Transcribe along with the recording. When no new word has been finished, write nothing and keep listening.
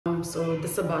So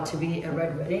this is about to be a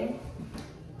red wedding.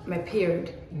 My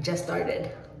period just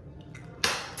started.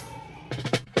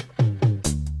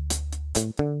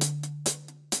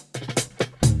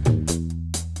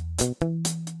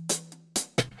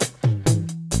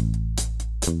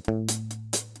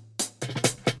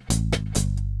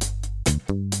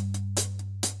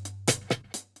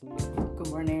 Good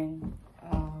morning.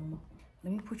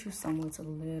 Let me put you somewhere it's a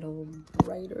little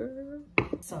brighter.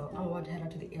 So I'm about to head out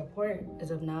to the airport.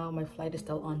 As of now, my flight is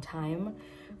still on time.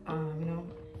 You know,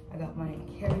 I got my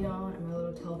carry-on and my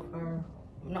little telfar.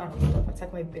 Not a little telfar, it's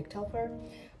like my big telfar.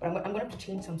 But I'm gonna have to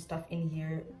change some stuff in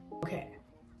here. Okay,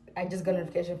 I just got a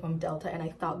notification from Delta and I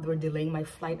thought they were delaying my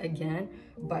flight again,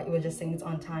 but it was just saying it's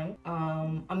on time.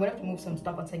 I'm gonna have to move some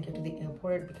stuff once I get to the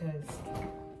airport because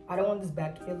I don't want this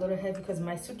bag to be a little heavy because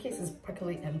my suitcase is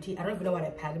practically empty. I don't even know what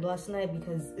I packed last night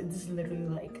because this is literally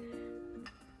like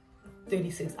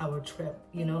 36-hour trip,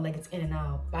 you know, like it's in and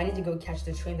out. But I need to go catch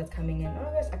the train that's coming in. Oh,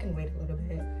 I guess I can wait a little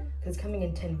bit because it's coming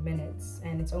in 10 minutes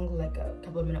and it's only like a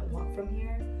couple of minute walk from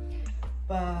here.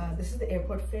 But this is the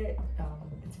airport fit.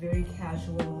 It's very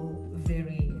casual,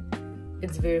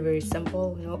 it's very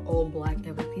simple, you know, all black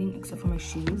everything except for my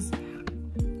shoes.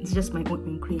 It's just my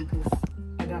ointment cream because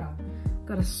I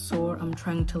got a sore I'm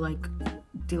trying to like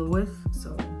deal with,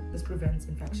 so this prevents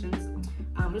infections.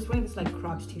 I'm just wearing this like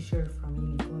cropped t-shirt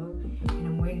from Uniqlo and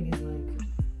I'm wearing these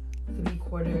like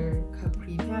 3/4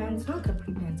 capri pants. Not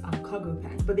capri pants, cargo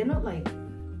pants, but they're not like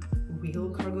real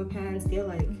cargo pants. They're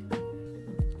like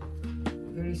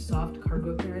very soft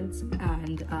cargo pants.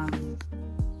 And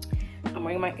I'm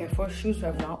wearing my Air Force shoes which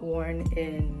I've not worn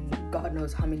in God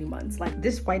knows how many months. Like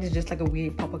this white is just like a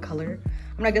weird pop of color.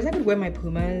 I mean, I guess I could wear my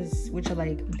Pumas, which are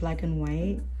like black and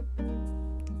white.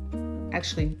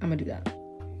 Actually, I'm gonna do that.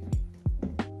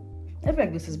 I feel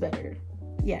like this is better.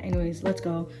 Yeah, anyways, let's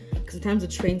go. Because sometimes the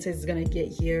train says it's gonna get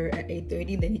here at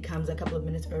 8:30, then he comes a couple of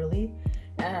minutes early.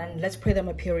 And let's pray that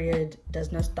my period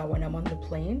does not start when I'm on the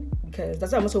plane, because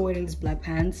that's why I'm also wearing these black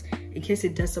pants. In case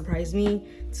it does surprise me,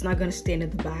 it's not gonna stand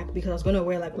at the back because I was gonna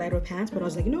wear like lighter pants, but I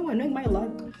was like, you know what, knowing my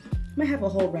luck, I might have a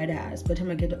whole red ass by the time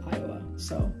I get to Iowa.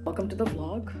 So welcome to the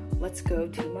vlog. Let's go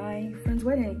to my friend's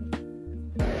wedding.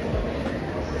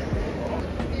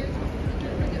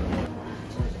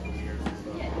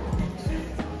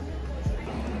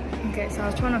 Okay, so I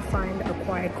was trying to find a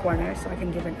quiet corner so I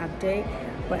can give an update,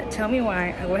 but tell me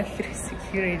why I went through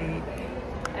security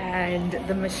and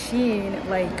the machine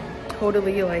like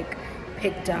totally like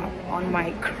picked up on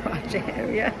my crotch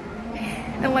area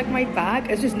and like my back.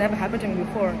 It's just never happened to me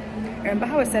before. Remember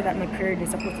how I said that my period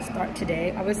is supposed to start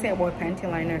today? Obviously I wore a panty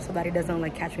liner so that it doesn't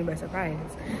like catch me by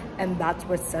surprise, and that's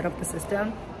what set up the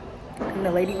system. And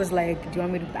the lady was like, do you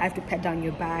want me to, I have to pet down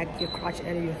your back, your crotch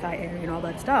area, your thigh area, and all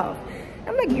that stuff.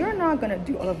 I'm like, you're not gonna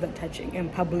do all of that touching in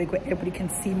public where everybody can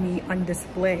see me on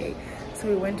display. So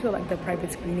we went to like the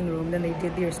private screening room, then they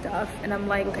did their stuff. And I'm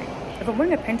like, okay, if I'm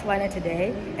wearing a panty liner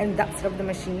today and that's set up the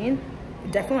machine,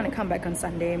 definitely when I come back on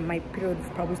Sunday, my period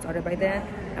probably started by then,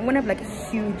 I'm gonna have like a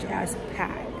huge ass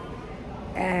pad.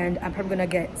 And I'm probably gonna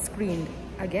get screened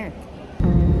again.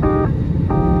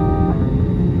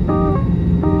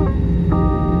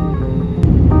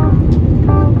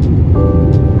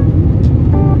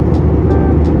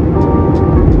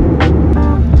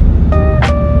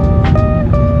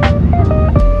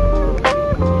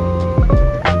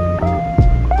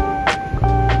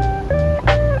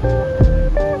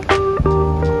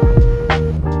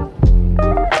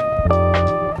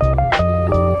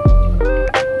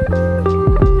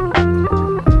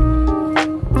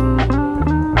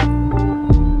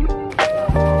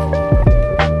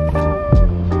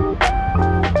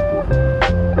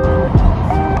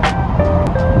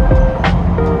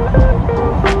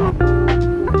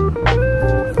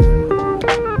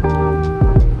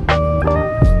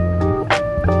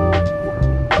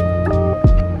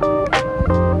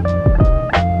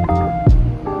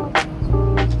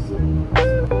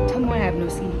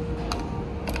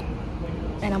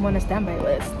 Standby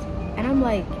list, and I'm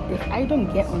like, if I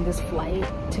don't get on this flight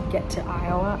to get to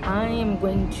Iowa, I am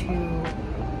going to,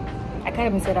 I can't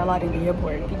even say that out loud in the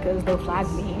airport because they'll flag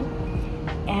me.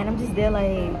 And I'm just there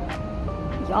like,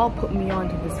 y'all put me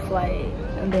onto this flight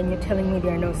and then you're telling me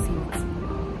there are no seats.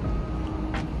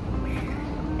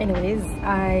 Anyways,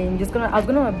 I was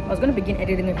gonna begin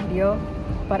editing a video,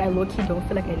 but I low-key don't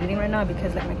feel like editing right now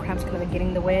because like my cramps kind of getting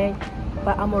in the way.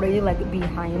 But I'm already like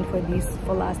behind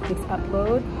for last week's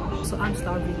upload, so I'm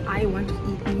starving. I want to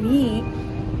eat meat,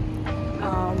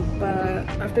 but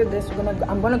after this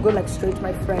I'm gonna go like straight to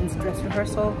my friend's dress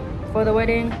rehearsal for the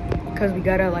wedding because we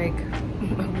gotta like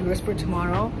rehearse for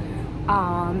tomorrow.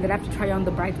 Then I have to try on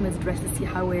the bridesmaid's dress to see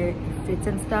how it fits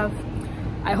and stuff.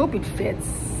 I hope it fits.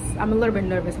 I'm a little bit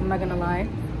nervous, I'm not gonna lie.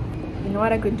 You know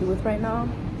what I could do with right now?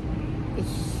 A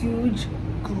huge,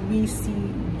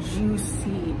 greasy,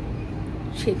 juicy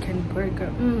chicken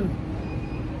burger.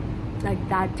 Like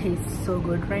that tastes so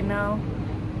good right now.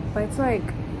 But it's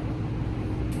like,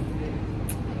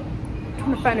 I'm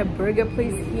trying to find a burger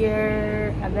place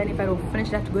here, and then if I don't finish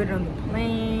it, I have to go on the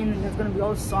plane, and it's gonna be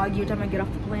all soggy by the time I get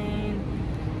off the plane.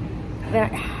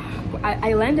 Then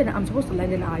I landed, I'm supposed to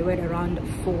land in Iowa at around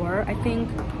 4, I think.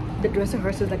 The dress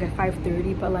rehearsal is like at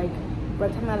 5:30, but like by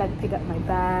the time I like pick up my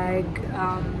bag,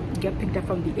 get picked up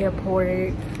from the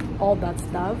airport, all that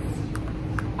stuff,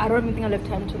 I don't even think I'll have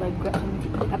time to like grab something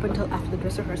to eat up until after the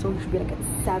dress rehearsal, which should be like at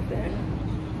 7.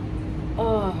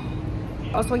 Oh,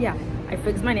 also yeah, I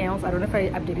fixed my nails. I don't know if I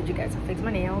updated you guys. I fixed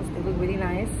my nails, they look really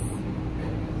nice.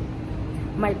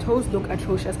 My toes look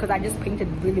atrocious because I just painted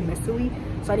really messily,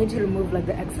 so I need to remove like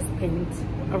the excess paint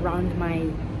around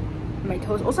my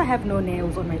toes. Also, I have no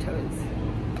nails on my toes.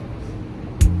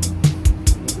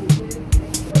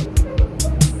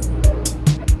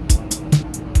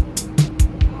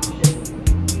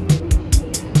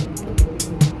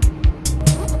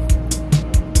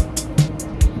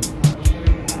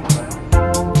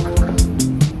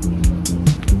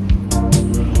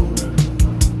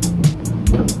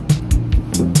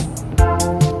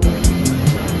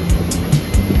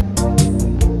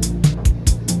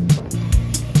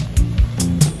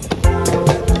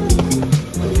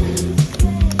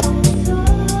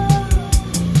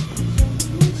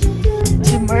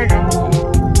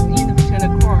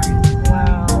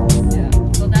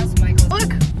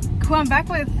 I'm back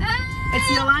with, it's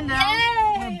Yolanda.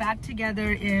 We're back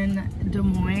together in Des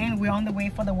Moines. We're on the way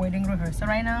for the wedding rehearsal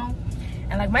right now,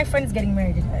 and like my friend is getting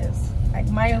married, you guys. Like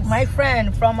my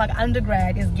friend from like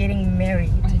undergrad is getting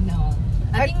married. I know.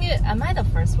 I think am I the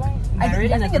first one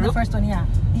married? I think you're the first one. Yeah.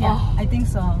 Oh. I think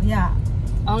so. Yeah.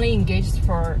 Only engaged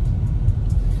for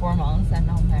 4 months and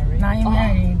now married. Now you're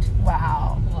married.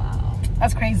 Wow. Wow.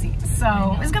 That's crazy.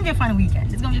 So it's gonna be a fun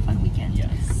weekend. It's gonna be a fun weekend.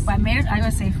 Yes. But I made it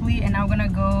Iowa safely, and now we're gonna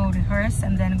go rehearse,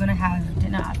 and then we're gonna have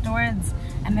dinner afterwards,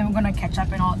 and then we're gonna catch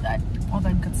up and all that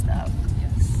good stuff.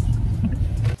 Yes.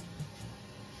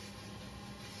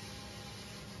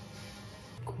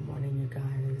 Good morning, you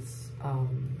guys.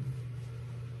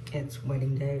 It's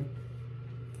wedding day.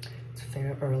 It's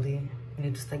very early. I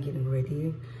need to start getting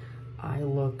ready. I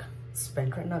look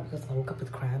spent right now because I woke up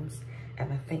with cramps,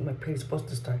 and I think my period's supposed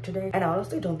to start today. And I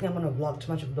honestly don't think I'm gonna vlog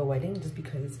too much of the wedding just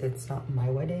because it's not my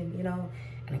wedding, you know,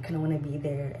 and I kind of want to be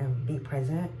there and be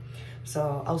present.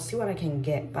 So I'll see what I can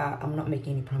get, but I'm not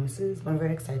making any promises. But I'm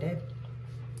very excited.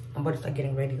 I'm about to start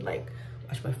getting ready, like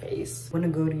wash my face. I'm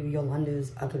gonna go to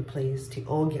Yolanda's other place to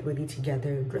all get ready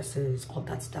together, dresses, all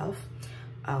that stuff.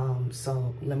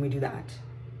 So let me do that.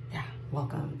 Yeah,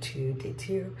 welcome to day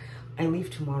 2. I leave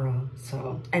tomorrow,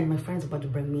 so, and my friend's about to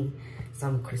bring me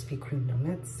some Krispy Kreme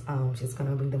donuts. She's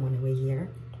gonna bring them on the way here.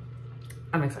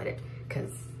 I'm excited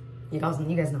because you guys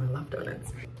know I love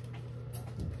donuts.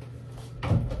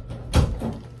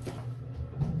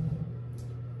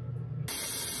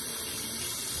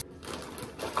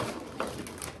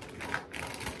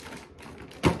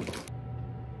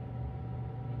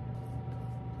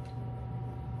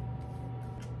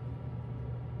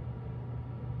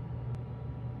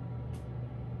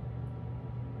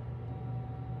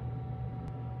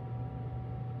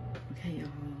 Okay, y'all,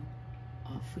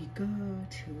 off we go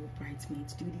to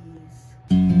bridesmaids duties.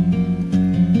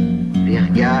 Les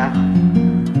regards,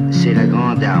 c'est la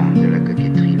grande arme de la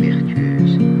coquetterie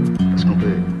vertueuse. Parce qu'on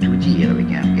peut tout dire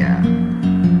avec un regard.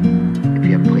 Et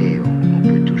puis après, on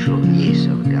peut toujours nier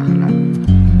ce regard-là.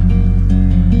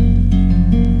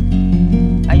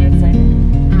 Are you excited?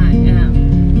 I am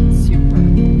super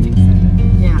excited.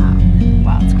 Yeah.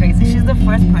 Wow, it's crazy. She's the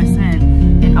first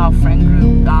person in our friend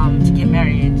group to get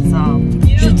married, so.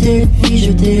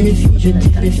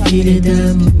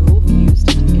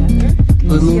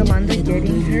 Yolanda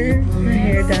getting her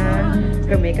hair done.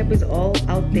 Her makeup is all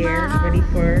out there, ready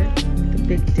for the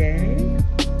big day.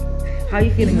 How are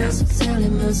you feeling now? It's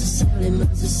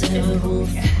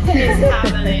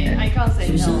happening. I can't say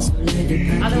no.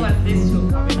 Otherwise, this will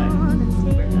come like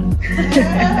super done.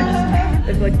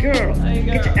 It's like, girl,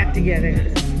 get your act together.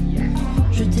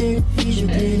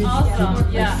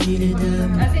 Awesome. Yeah. I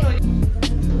think.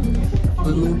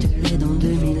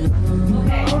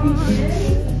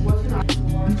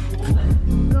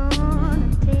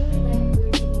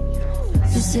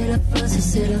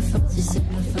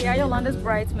 Yeah, Yolanda's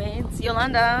bridesmaids.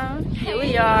 Yolanda, here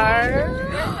we are.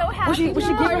 So happy we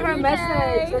should give her a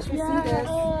message. Let she see this.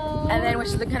 and then we're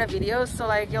just looking at videos. So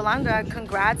like, Yolanda,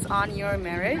 congrats on your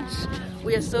marriage.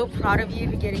 We are so proud of you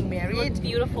for getting married. It's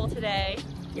beautiful today.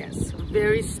 Yes,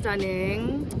 very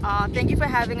stunning. Thank you for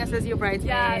having us as your bridesmaids.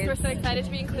 Yes, we're so excited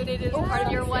to be included as part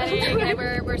of your wedding, and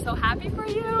we're so happy for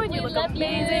you, and you look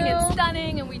amazing and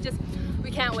stunning, and we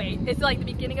can't wait. It's like the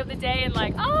beginning of the day, and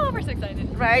like, oh, we're so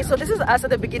excited. Right, so this is us at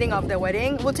the beginning of the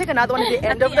wedding. We'll take another one at the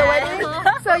end of the wedding,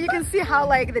 so you can see how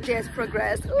like the day has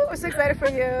progressed. Ooh, we're so excited for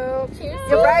you. Cheers.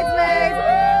 Your bridesmaids.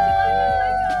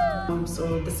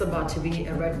 So this is about to be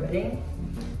a red wedding.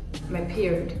 My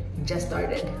period just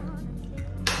started.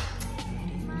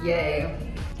 Yay.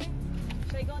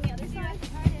 Should I go on the other side?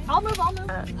 I'll move.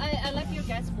 I like your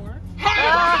guess more.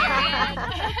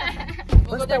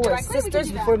 What's that word?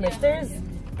 Sisters before misters?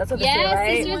 That's what they say,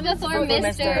 right? Sisters before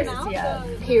misters. Yeah.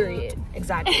 Period.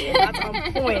 Exactly. That's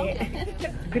on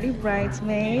point. Pretty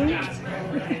bridesmaids.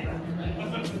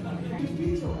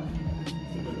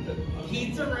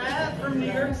 Pizza Rat from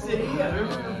New York City. I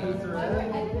remember Pizza Rat.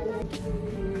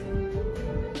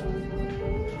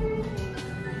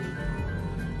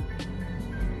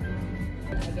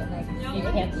 You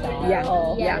can't stop. Yeah.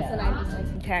 Oh, Yeah. So now I'm just like,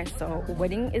 Okay, so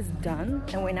wedding is done,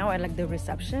 and we're now at like the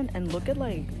reception, and look at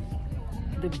like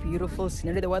the beautiful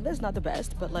scenery. The weather is not the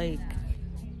best, but like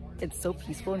it's so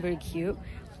peaceful and very cute.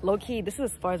 Low-key, this is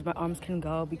as far as my arms can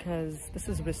go because this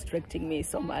is restricting me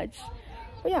so much.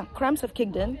 But yeah, cramps have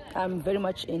kicked in. I'm very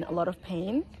much in a lot of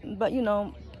pain, but you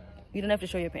know, you don't have to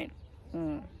show your pain.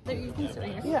 Yeah.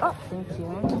 Oh, thank you.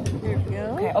 Here we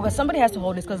go. Okay. Oh, but somebody has to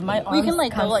hold this because my arms we can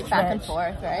like go like stretch. back and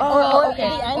forth, right? Oh,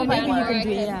 okay. Or Maybe you can do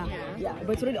it. yeah. Yeah,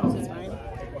 but it's already also fine.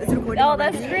 It's recording. Oh,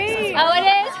 that's great. Oh, it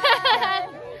is.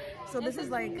 So this is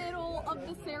like middle of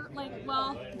the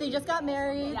well. They just got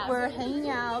married. We're hanging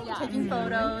out, taking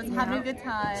photos, having a good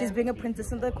time. she's being a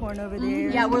princess in the corner over there.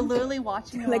 Yeah, we're literally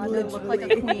watching Like, Yolanda look like a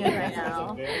queen right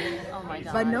now. Oh my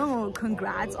god. But no,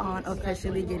 congrats on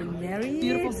officially getting married.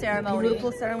 Beautiful ceremony.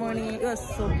 Beautiful ceremony. It was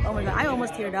so. Oh my god, I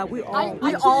almost teared up. We all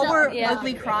were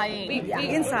ugly crying.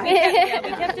 inside. Yeah, we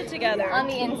kept it together. On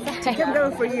the inside. Keep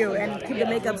going for you and keep the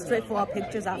makeup straight for our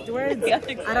pictures afterwards.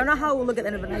 I don't know how we'll look at the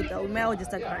end of the night though. We may all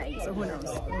just start crying, so who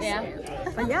knows. Yeah.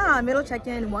 But yeah, middle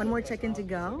check-in, one more check-in to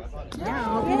go. Yeah,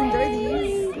 hope you enjoy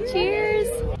these. Cheers.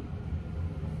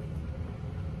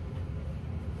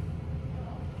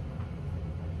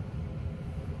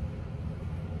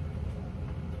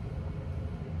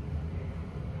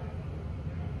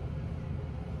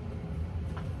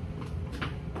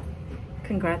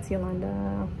 Congrats,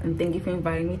 Yolanda, and thank you for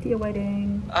inviting me to your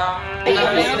wedding.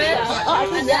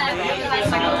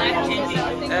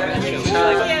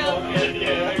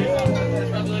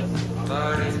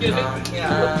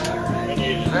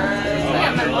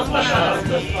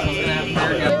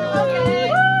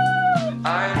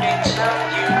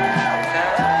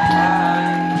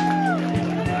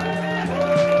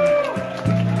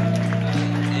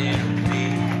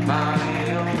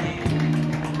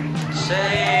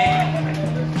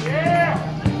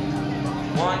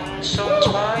 Once or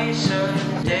twice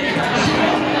a day.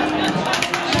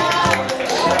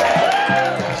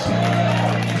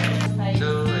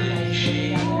 The way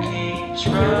she keeps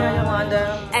running. Yolanda,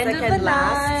 second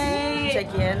last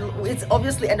check-in. It's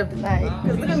obviously end of the night.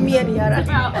 Because look at me and Yara.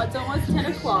 It's almost 10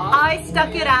 o'clock. I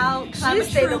stuck it out. She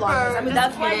stayed the longest. I mean,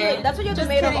 that's why you're the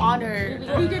maid of honor.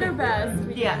 We did our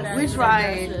best. Yes. We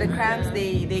tried. The cramps,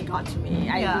 they got to me.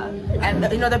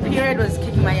 And you know, the period was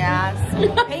kicking my ass.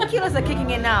 Painkillers are kicking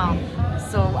in now,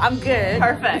 so I'm good.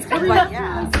 Perfect. But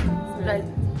yeah. But,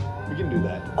 We can do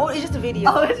that. oh, it's just a video.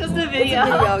 Oh, it's just a video.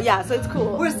 It's a video. Yeah, so it's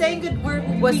cool. We're saying good.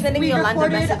 We're sending you Yolanda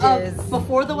messages.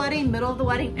 Before the wedding, middle of the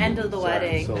wedding, end of the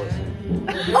wedding. So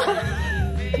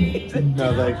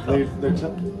no, like they're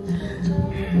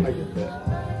I get that.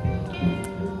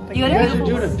 You You guys are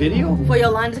doing a video? For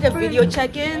Yolanda, like a video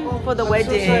check-in for the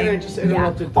wedding. So sorry, I just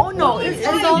interrupted. Oh no, it's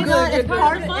all good. It's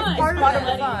part of the fun. It's part of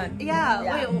the fun. Yeah.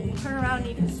 Wait, we'll turn around.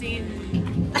 You can see.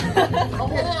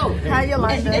 Hi,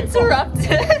 Yolanda.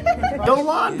 Interrupted.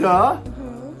 Yolanda.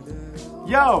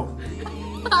 Yo.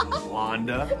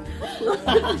 Wanda.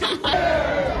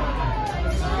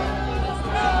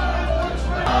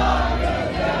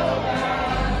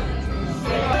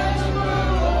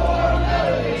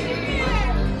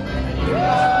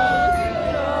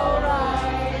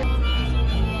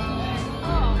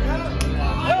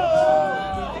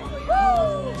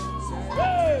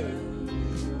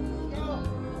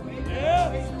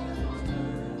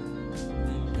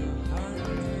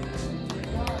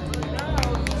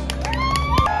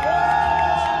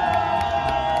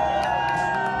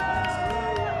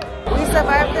 We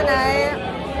survived the night.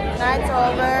 Night's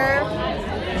over.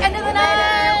 End of the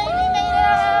night. We made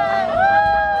it.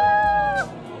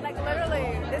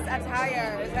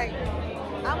 like,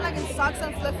 I'm like in socks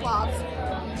and flip-flops.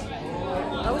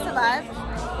 But we survived.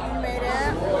 We made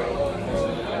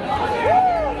it.